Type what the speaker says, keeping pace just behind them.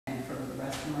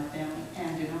from our family,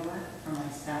 and you know what, from my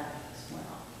staff as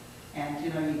well. And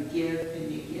you know, you give,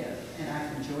 and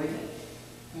I've enjoyed it.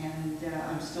 And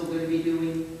I'm still going to be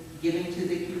giving to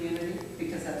the community,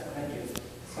 because that's what I do.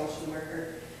 Social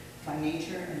worker by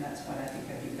nature, and that's what I think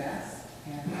I do best.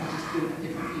 And I'll just do it a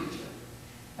different feature.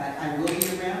 But I will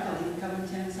be around. I'll even come and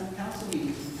attend some council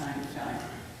meetings from time to time.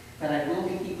 But I will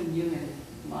be keeping you in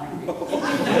mind.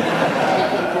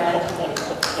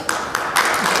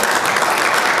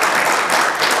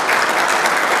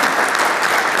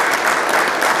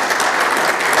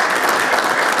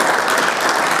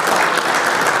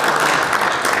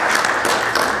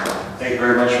 Thank you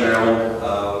very much, Marilyn.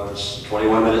 It's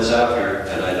 21 minutes after,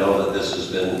 and I know that this has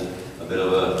been a bit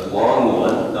of a long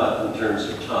one, not in terms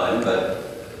of time, but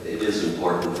it is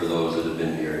important for those that have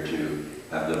been here to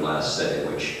have their last say,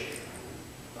 which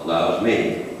allows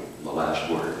me the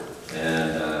last word.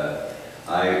 And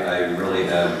I really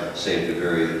have saved a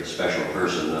very special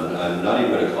person. I'm not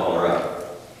even going to call her out.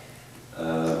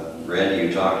 Randy,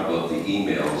 you talked about the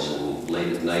emails, and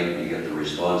late at night you get the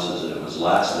responses, and it was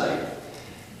last night,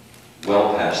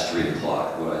 well past 3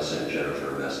 o'clock, when I sent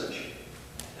Jennifer a message.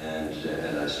 And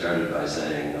I started by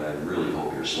saying, I really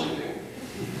hope you're sleeping.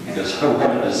 Because I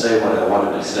wanted to say what I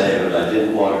wanted to say, but I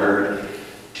didn't want her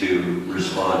to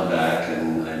respond back,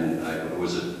 and it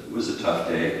was a tough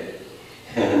day.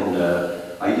 And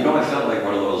I felt like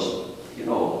one of those, you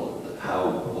know,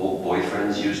 how old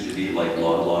boyfriends used to be, like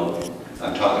long,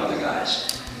 I'm talking to the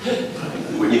guys.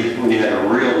 When you had a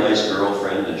real nice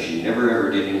girlfriend and she never ever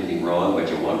did anything wrong, but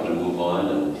you wanted to move on,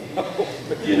 and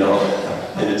you know,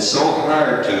 and it's so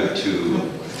hard to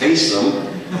face them,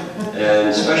 and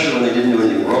especially when they didn't do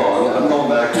anything wrong. I'm going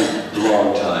back a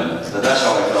long time, but that's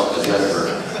how I felt with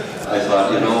Jennifer. I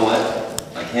thought, you know what?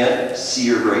 I can't see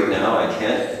her right now. I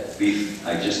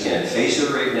just can't face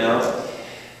her right now.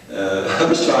 I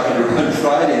was talking to her on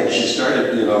Friday, and she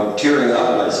started, you know, tearing up,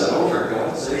 and I said, oh, for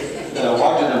God's sake. And I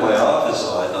walked into my office,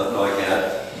 so I thought, no, I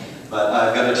can't. But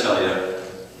I've got to tell you,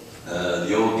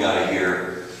 the old guy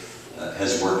here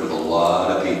has worked with a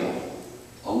lot of people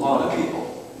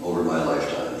over my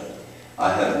lifetime.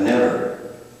 I have never,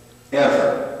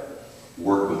 ever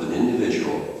worked with an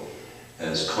individual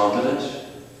as competent,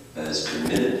 as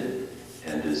committed,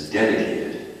 and as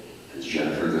dedicated as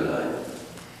Jennifer Goodine.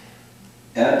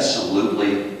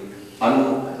 Absolutely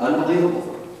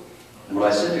unbelievable. And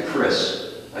when I said to Chris,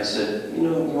 I said, you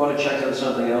know, you want to check out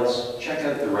something else? Check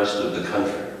out the rest of the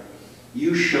country.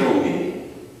 You show me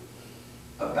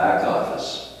a back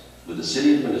office with a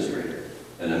city administrator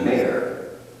and a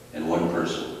mayor and one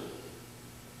person.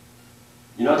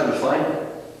 You're not going to find it.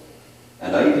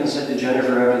 And I even said to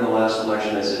Jennifer after the last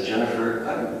election, I said, Jennifer,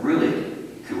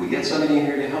 could we get somebody in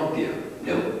here to help you?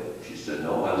 No. She said,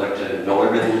 no, I'd like to know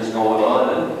everything that's going on,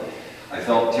 and I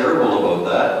felt terrible about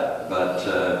that, but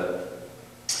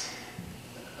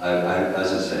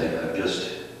as I say,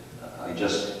 I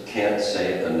just can't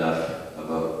say enough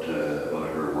about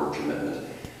her work commitment.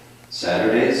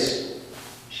 Saturdays,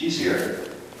 she's here.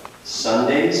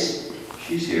 Sundays,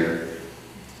 she's here.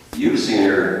 You've seen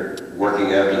her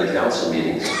working after the council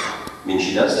meetings. I mean,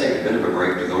 she does take a bit of a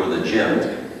break to go to the gym,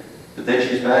 but then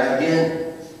she's back again.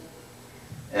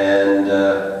 And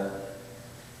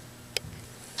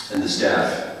the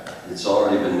staff. It's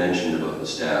already been mentioned about the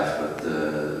staff, but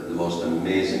the most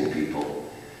amazing people.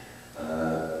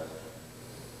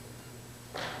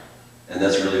 And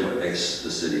that's really what makes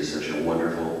the city such a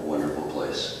wonderful, wonderful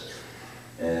place.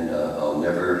 And I'll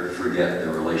never forget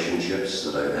the relationships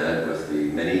that I've had with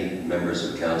the many members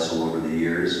of council over the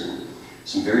years, and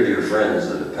some very dear friends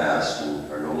that have passed and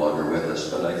are no longer with us,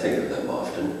 but I think of them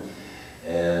often.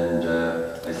 And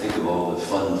I think of all the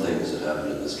fun things that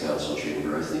happen in this council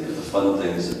chamber. I think of the fun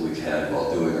things that we've had while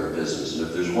doing our business. And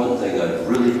if there's one thing I've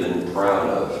really been proud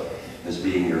of as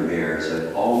being your mayor, is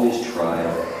I've always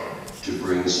tried to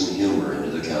bring some humor into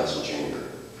the council chamber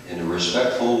in a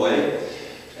respectful way.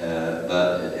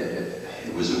 But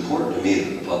it was important to me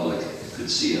that the public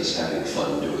could see us having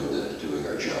fun doing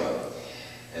our job.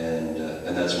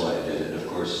 And that's why I did it. And of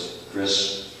course,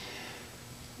 Chris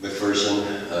McPherson,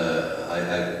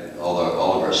 all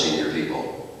of our senior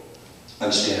people,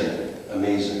 outstanding,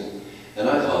 amazing. And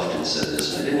I've often said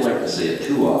this, and I didn't like to say it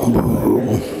too often, but I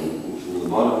meant it from the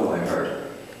bottom of my heart.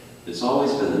 It's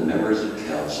always been the members of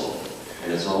council,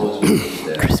 and it's always been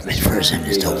the Chris McPherson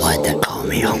is the one that called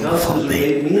me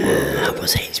homophobic. I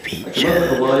was hate speech.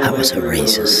 I was a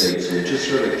racist.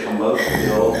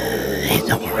 He's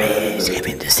no race,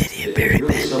 giving the city a very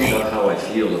bad name. How I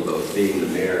feel about being the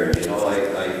mayor. You know,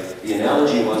 the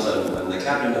analogy was I'm the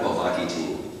captain of a hockey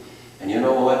team. And you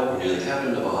know what? When you're the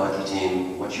captain of a hockey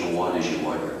team, what you want is you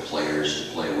want your players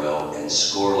to play and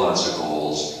score lots of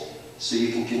goals so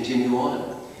you can continue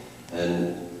on.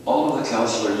 And all of the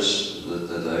councillors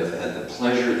that I've had the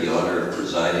pleasure, the honor of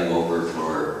presiding over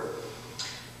for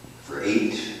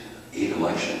eight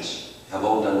elections have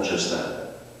all done just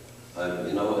that.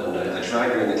 You know, and I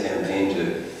tried during the campaign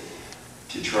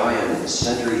to try and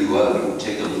center you out and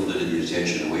take a little bit of the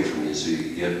attention away from you so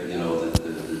you get, you know,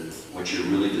 what you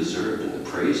really deserved and the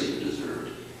praise you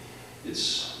deserved.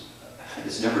 It's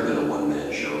never been a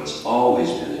one-man show. It's always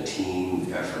been a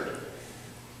team effort.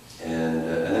 And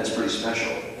that's pretty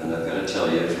special. And I've got to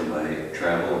tell you, from my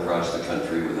travel across the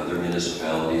country with other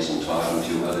municipalities and talking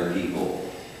to other people,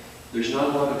 there's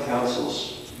not a lot of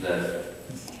councils that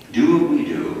do what we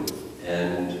do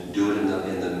and do it in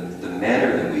the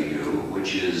manner that we do,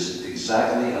 which is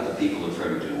exactly how the people of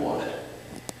Fredericton want it.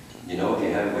 You know, if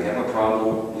we have a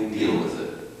problem, we deal with it.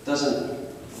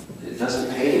 It doesn't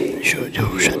pay. Shut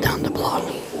down the blog.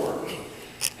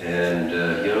 And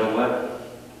you know what?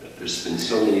 There's been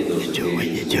so many of those You do what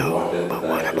you occasions. do, but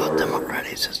what about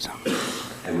democratic system?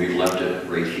 And we've left it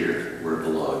right here where it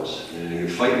belongs. And you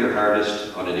fight your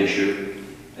hardest on an issue,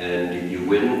 and you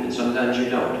win, and sometimes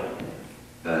you don't.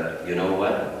 But you know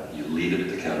what? You leave it at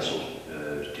the council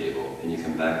table, and you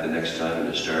come back the next time and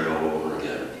you start all over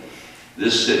again.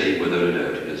 This city, without a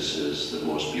doubt, is the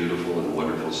most beautiful and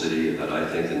wonderful city that I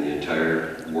think in the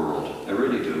entire world. I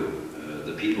really do.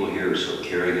 The people here are so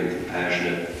caring and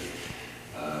compassionate.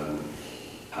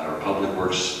 Our public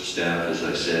works staff, as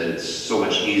I said, it's so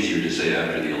much easier to say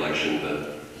after the election,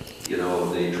 but you know,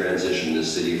 they transitioned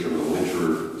this city from a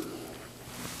winter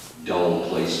dull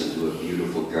place into a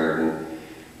beautiful garden.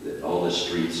 All the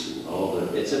streets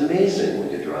and it's amazing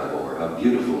when you drive over how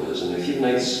beautiful it is. And a few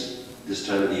nights this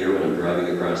time of the year when I'm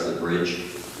driving across the bridge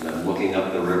and I'm looking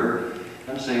up the river,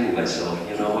 I'm saying to myself,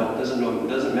 you know what, it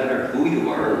doesn't matter who you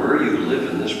are or where you live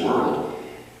in this world.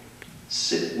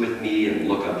 Sit with me and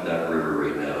look up that river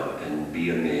right now and be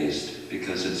amazed,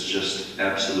 because it's just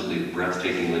absolutely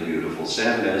breathtakingly beautiful.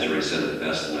 Sam Masri said it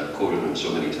best, and I've quoted him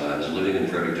so many times: living in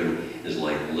Fredericton is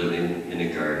like living in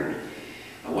a garden.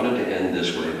 I wanted to end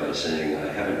this way by saying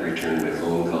I haven't returned my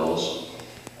phone calls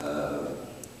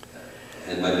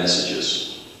and my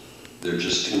messages. They're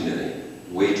just too many,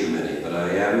 way too many. But I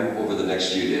am, over the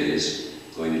next few days,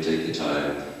 going to take the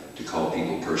time to call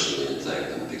people personally and thank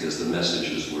them, because the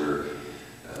messages were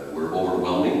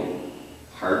overwhelming,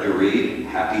 hard to read,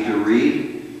 happy to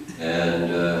read,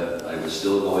 and I was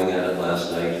still going at it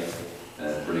last night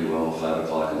at pretty well 5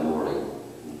 o'clock in the morning.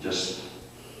 Just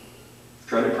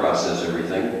trying to process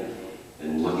everything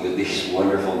and looking at these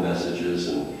wonderful messages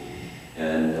and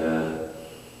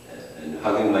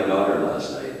hugging my daughter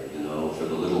last night, you know, for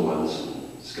the little ones.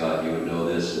 And Scott, you would know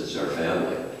this, it's our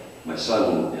family. My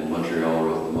son in Montreal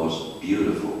wrote the most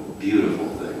beautiful, beautiful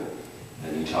thing.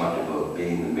 And he talked about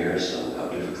being the mayor's son, how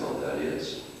difficult that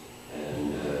is.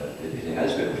 And it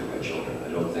has been for my children. I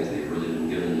don't think they've really been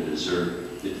given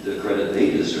the credit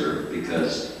they deserve,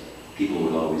 because people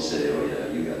would always say, oh yeah,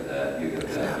 you got that,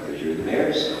 because you're the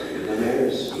mayor's son, you're the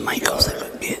mayor's son. Michael's a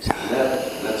good kid.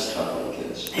 That's tough on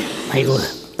kids. Michael,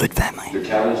 good family. They're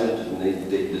talented, and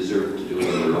they deserve to do it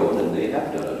on their own, and they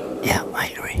have done it on their own. Yeah, I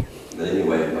agree. But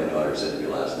anyway, my daughter said to me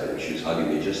last night when she was hugging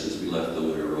me just as we left the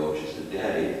Winter Road, she said,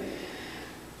 Daddy,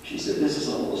 she said, this is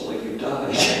almost like you died.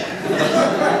 I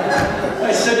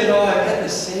said, you know, I get the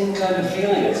same kind of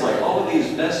feeling. It's like all of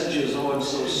these messages, oh, I'm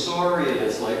so sorry, and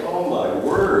it's like, oh my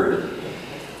word.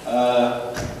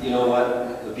 You know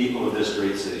what? The people of this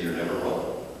great city are never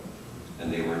wrong.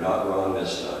 And they were not wrong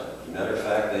this time. As a matter of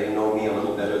fact, they know me a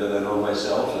little better than I know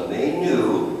myself, and they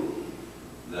knew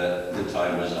that the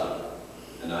time was up.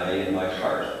 And I, in my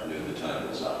heart, knew the time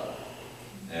was up.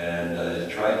 And I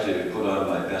tried to put on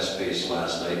my best face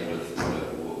last night with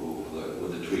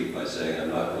a tweet by saying I'm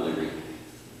not really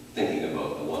thinking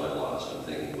about the one I lost. I'm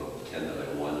thinking about the 10 that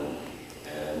I won,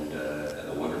 and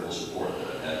the wonderful support that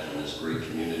I've had from this great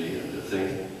community. And to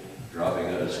think, dropping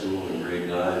out of school in grade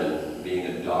 9 and being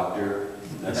a doctor,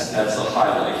 that's the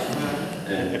highlight.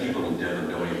 And people in Devon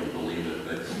don't even believe it.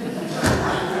 But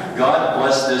God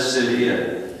bless this city,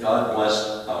 and God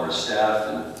bless our staff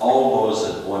and all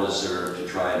those that want to serve to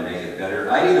try and make it better.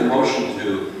 I need a motion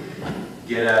to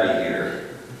get out of here.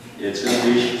 It's going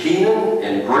to be Keenan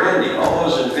and Brandy. All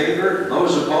those in favor?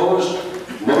 Those opposed?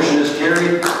 Motion is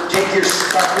carried. Take your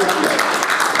stuff with you.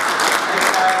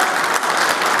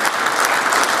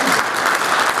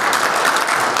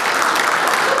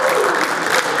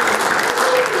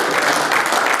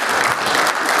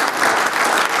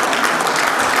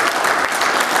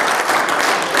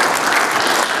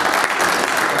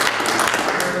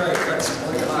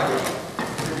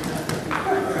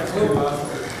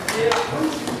 Yeah.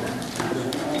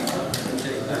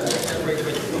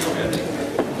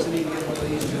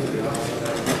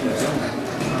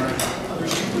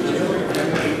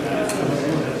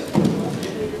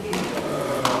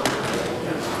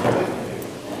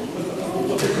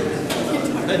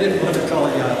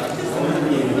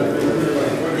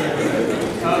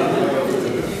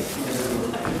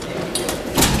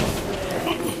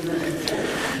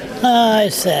 I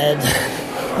said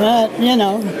that, you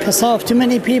know, piss off too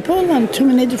many people on too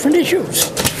many different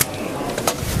issues.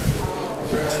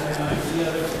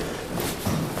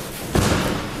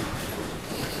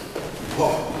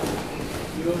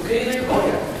 You okay there,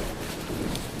 boy?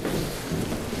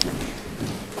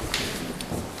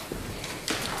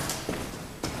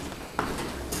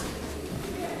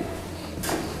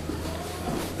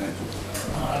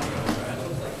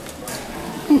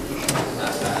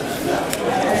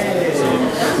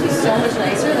 So much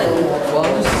nicer than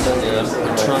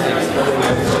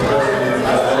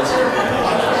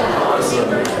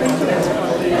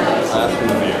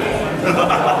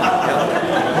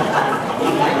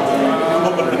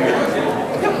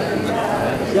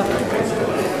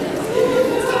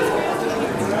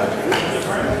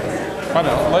I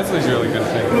know, Leslie's really good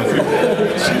at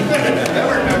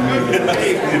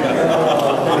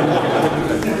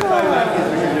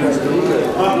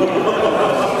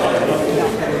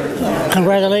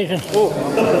Congratulations. Oh,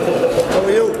 how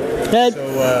are you? Good.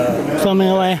 Filming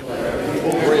away.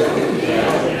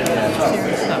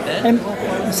 And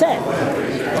it's sad.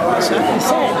 It's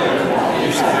sad.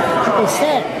 It's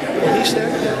sad.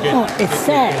 Oh, it's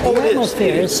sad. The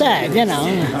atmosphere is sad, you know.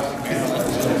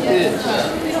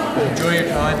 Enjoy your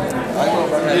time.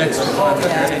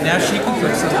 And now she can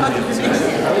put something.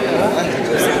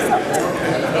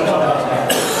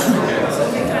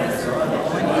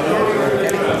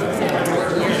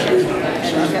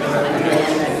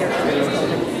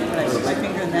 my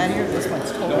finger in that ear, this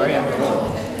one's cold. Oh,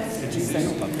 yeah. Geez, I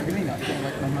hope I'm really not feeling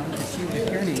like my mom because she would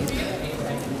hear me.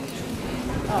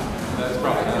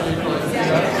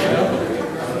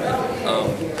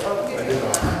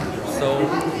 So,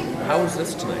 how was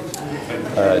this tonight?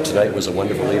 Tonight was a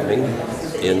wonderful evening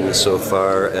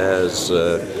insofar as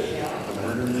I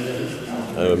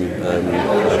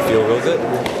feel real good.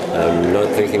 I'm not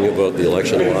thinking about the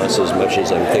election loss as much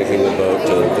as I'm thinking about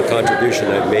the contribution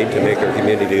I've made to make our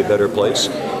community a better place.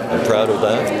 I'm proud of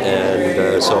that,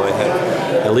 and so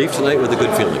I leave tonight with a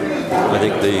good feeling. I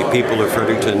think the people of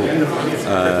Fredericton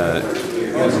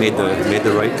made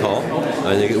the right call.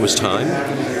 I think it was time.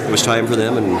 It was time for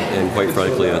them, and quite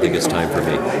frankly, I think it's time for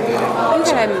me. You've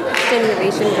had standing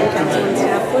ovation from council and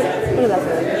staff. What is that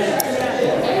for?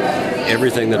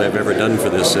 Everything that I've ever done for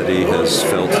this city has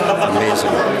felt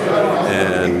amazing,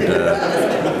 and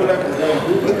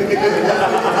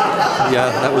yeah,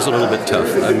 that was a little bit tough.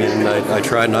 I mean, I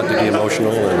tried not to be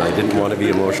emotional, and I didn't want to be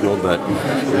emotional, but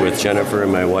with Jennifer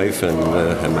and my wife and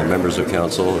my members of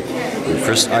council, and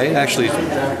Chris, I actually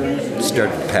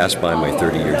started to pass by my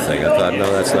 30-year thing. I thought,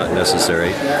 no, that's not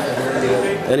necessary.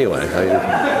 Anyway,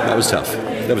 that was tough.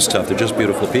 That was tough. They're just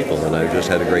beautiful people, and I just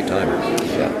had a great time.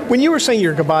 Yeah. When you were saying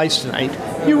your goodbyes tonight,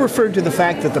 you referred to the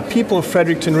fact that the people of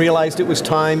Fredericton realized it was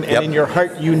time, and in your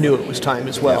heart you knew it was time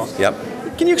as well. Yep.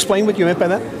 Can you explain what you meant by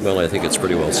that? Well, I think it's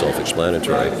pretty well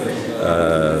self-explanatory.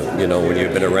 You know, when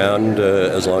you've been around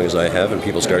as long as I have, and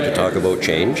people start to talk about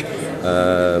change,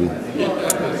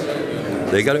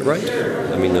 they got it right.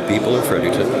 I mean, the people of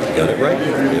Fredericton got it right.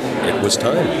 It was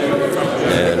time.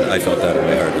 And I felt that in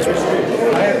my heart as well.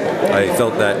 I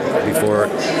felt that before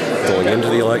going into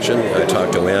the election. I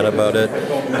talked to Ann about it,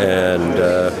 and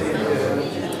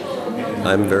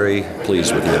I'm very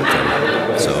pleased with the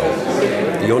outcome. So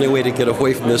the only way to get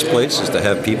away from this place is to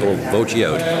have people vote you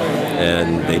out.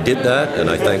 And they did that, and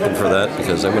I thank them for that,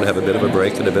 because I'm going to have a bit of a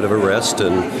break and a bit of a rest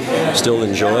and still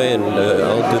enjoy, and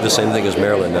I'll do the same thing as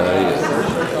Marilyn.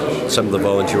 Some of the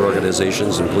volunteer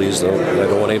organizations, and please, I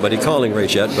don't want anybody calling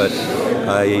right yet, but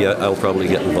I'll probably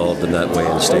get involved in that way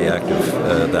and stay active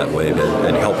that way and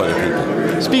help other people.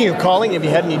 Speaking of calling, have you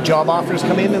had any job offers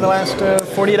come in the last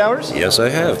 48 hours? Yes, I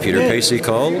have. Peter Pacey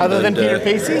called. Other than Peter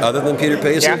Pacey? Other than Peter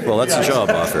Pacey? Yeah. Well, that's a job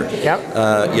offer.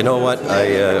 Yep. You know what?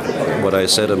 What I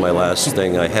said in my last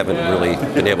thing, I haven't really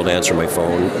been able to answer my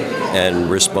phone and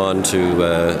respond to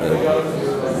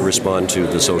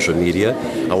the social media.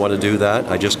 I want to do that.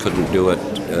 I just couldn't do it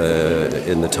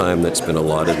in the time that's been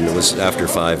allotted, and it was after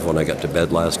 5 when I got to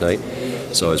bed last night,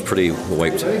 so I was pretty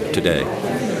wiped today.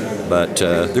 But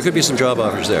there could be some job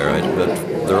offers there, right? But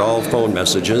they're all phone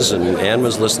messages, and Ann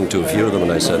was listening to a few of them,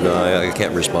 and I said, no, I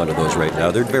can't respond to those right now.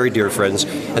 They're very dear friends,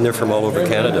 and they're from all over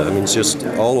Canada. I mean, it's just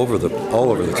all over the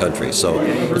country. So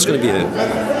it's going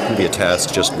to be a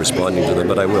task just responding to them,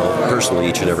 but I will personally,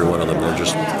 each and every one of them. They're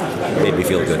just made me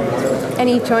feel good.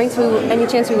 Any chance we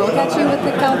will catch you with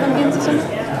the Californian system?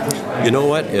 You know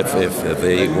what? If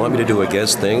they want me to do a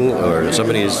guest thing, or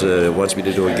somebody wants me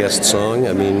to do a guest song,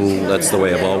 I mean, that's the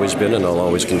way I've always been, and I'll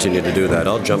always continue to do that.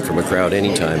 I'll jump from a crowd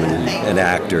anytime and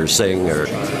act or sing or.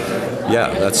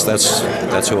 Yeah,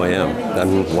 that's who I am.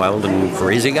 I'm a wild and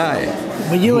crazy guy.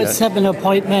 Will you accept an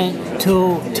appointment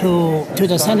to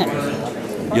the Senate?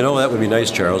 You know, that would be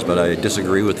nice, Charles, but I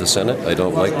disagree with the Senate. I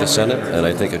don't like the Senate, and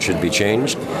I think it should be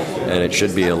changed, and it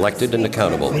should be elected and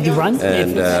accountable. Would you run?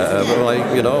 And, well,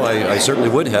 I certainly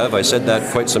would have. I said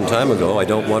that quite some time ago. I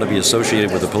don't want to be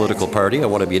associated with a political party. I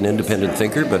want to be an independent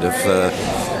thinker, but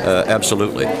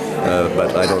absolutely.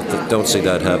 But I don't see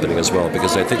that happening as well,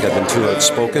 because I think I've been too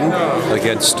outspoken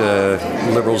against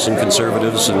liberals and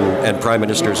conservatives and prime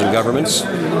ministers and governments.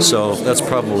 So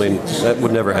that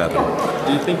would never happen.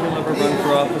 Do you think you'll ever run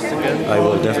for office again? I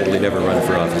will definitely never run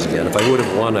for office again. If I would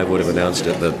have won, I would have announced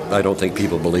it, but I don't think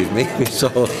people believe me.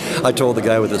 So I told the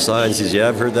guy with the signs, he said, "Yeah,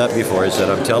 I've heard that before." He said,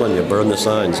 "I'm telling you, burn the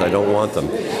signs. I don't want them."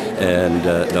 And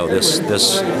no, this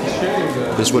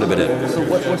would have been it. So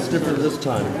what's different this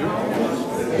time?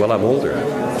 Well, I'm older.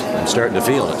 I'm starting to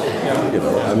feel it. You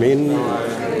know, I mean,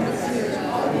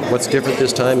 what's different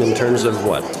this time in terms of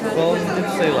what? Well, you did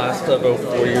say last about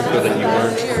 4 years ago that you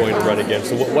weren't going to run again.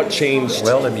 So what changed?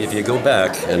 Well, I mean, if you go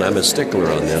back, and I'm a stickler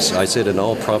on this, I said in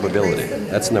all probability.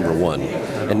 That's number one.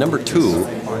 And number two,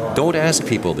 don't ask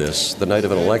people this the night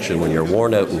of an election when you're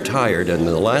worn out and tired, and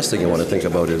the last thing you want to think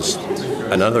about is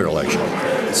another election.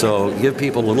 So give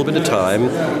people a little bit of time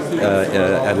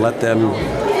and let them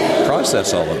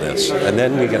process all of this, and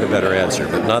then we get a better answer.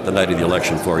 But not the night of the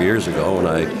election 4 years ago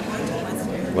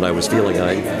when I was feeling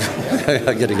I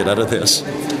got to get out of this.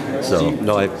 So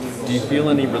no, do you feel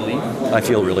any relief? I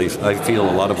feel relief. I feel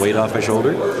a lot of weight off my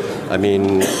shoulder. I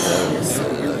mean,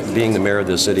 being the mayor of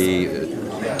the city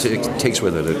takes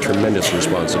with it a tremendous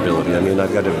responsibility. I mean,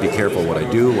 I've got to be careful what I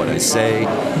do, what I say.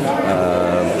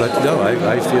 But no,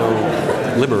 I feel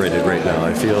liberated right now.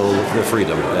 I feel the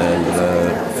freedom, and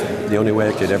the only way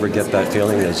I could ever get that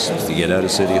feeling is to get out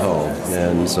of City Hall.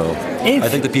 And so I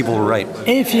think the people were right.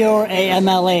 If you're a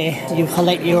MLA, you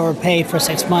collect your pay for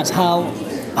 6 months,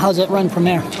 how's it run from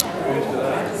there?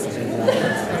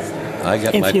 I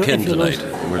got my pin tonight.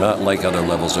 We're not like other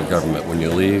levels of government. When you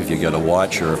leave, you get a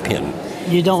watch or a pin.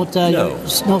 You don't,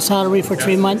 no salary for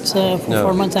 3 months, for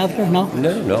 4 months after, no?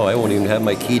 No, I won't even have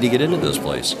my key to get into this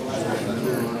place.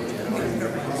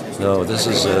 No, this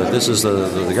is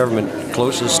the government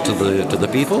closest to the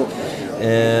people,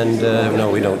 and no,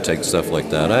 we don't take stuff like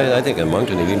that. I think in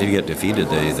Moncton, even if you get defeated,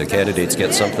 the candidates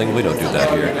get something. We don't do that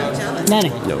here.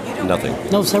 Nothing. No, nothing.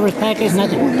 No service package,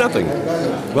 nothing. Nothing.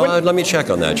 Well, let me check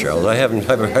on that, Charles. I haven't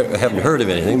heard of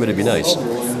anything, but it'd be nice.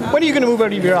 When are you going to move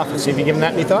out of your office? Have you given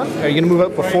that any thought? Are you going to move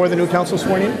out before the new council is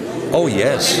sworn in? Oh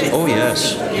yes,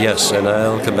 yes, and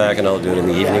I'll come back and I'll do it in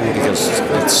the evening because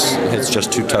it's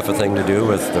just too tough a thing to do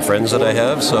with the friends that I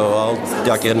have. So I'll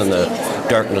duck in the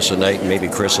darkness of night, and maybe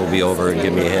Chris will be over and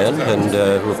give me a hand, and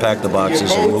we'll pack the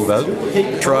boxes and move out.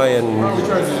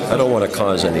 I don't want to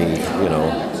cause any,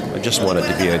 I just want it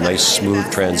to be a nice, smooth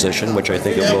transition, which I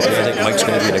think it will be. I think Mike's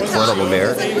going to be an incredible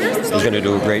mayor. He's going to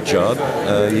do a great job.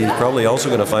 He's probably also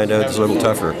going to find out it's a little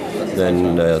tougher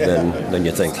than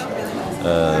you think.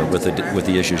 With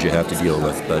the issues you have to deal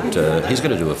with, but he's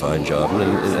going to do a fine job,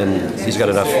 and he's got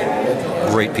enough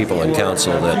great people in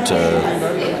council that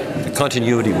the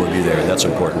continuity will be there, and that's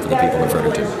important for the people of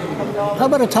Fredericton. How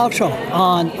about a talk show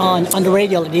on the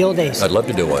radio like the old days? I'd love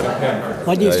to do one.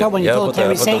 Why do you start when you told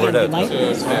Terry Sagan at night?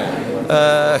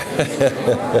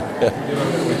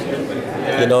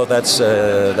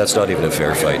 That's not even a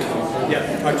fair fight.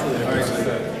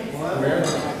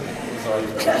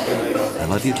 I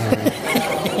love you, Terry.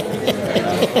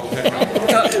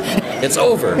 It's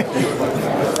over.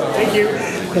 Thank you.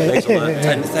 Thanks a lot.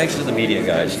 And thanks to the media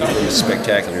guys. It was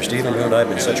spectacular. Stephen, you and I have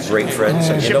been such great friends.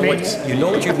 And you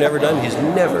know what you've never done? He's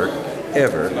never,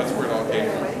 ever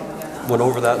went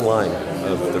over that line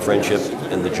of the friendship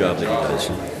and the job that he does.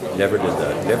 Never did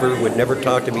that. Would never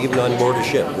talk to me, even on board a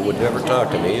ship. Would never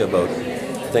talk to me about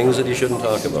things that he shouldn't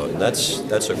talk about. And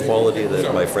that's a quality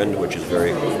that my friend, which is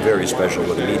very, very special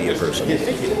with a media person.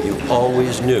 You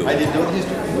always knew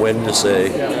when to say,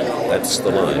 that's the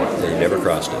line. And he never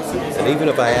crossed it. And even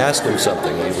if I asked him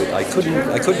something, I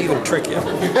couldn't even trick him.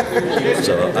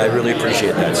 So I really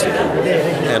appreciate that, Stephen.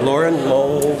 And Lauren,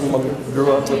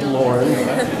 grew up with Lauren.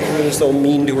 I was so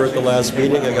mean to her at the last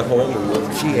meeting. I got home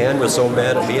and Ann was so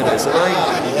mad at me, and I said,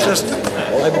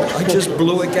 I just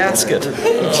blew a gasket.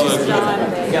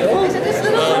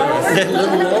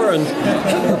 Little Lauren.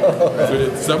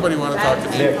 Did somebody want to talk to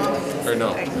me? Or no?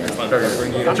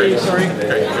 Okay, sorry. Okay,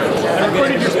 good. I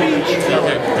recorded your speech.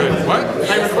 Okay, good. What?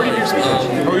 I recorded your speech.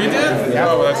 Oh, you did? Yeah.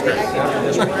 Oh, well, that's great.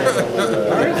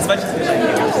 As much as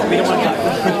we don't want to talk.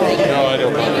 No, I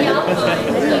don't know.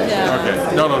 Okay.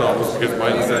 No, because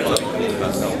mine is actually.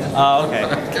 Oh, okay.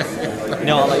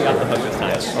 No, I'll let you off the hook this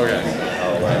time. Okay.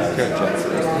 Good.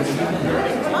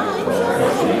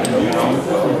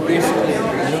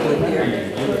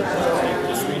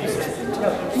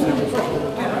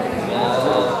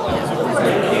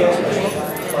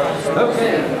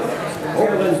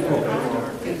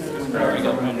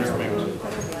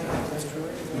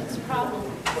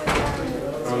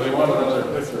 Oh, they want another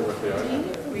picture with the item.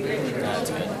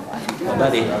 Oh,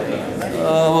 buddy.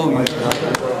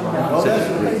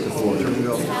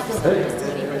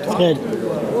 Good.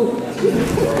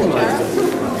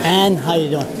 And how you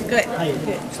doing? Good. How you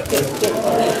doing?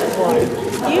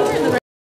 You were in the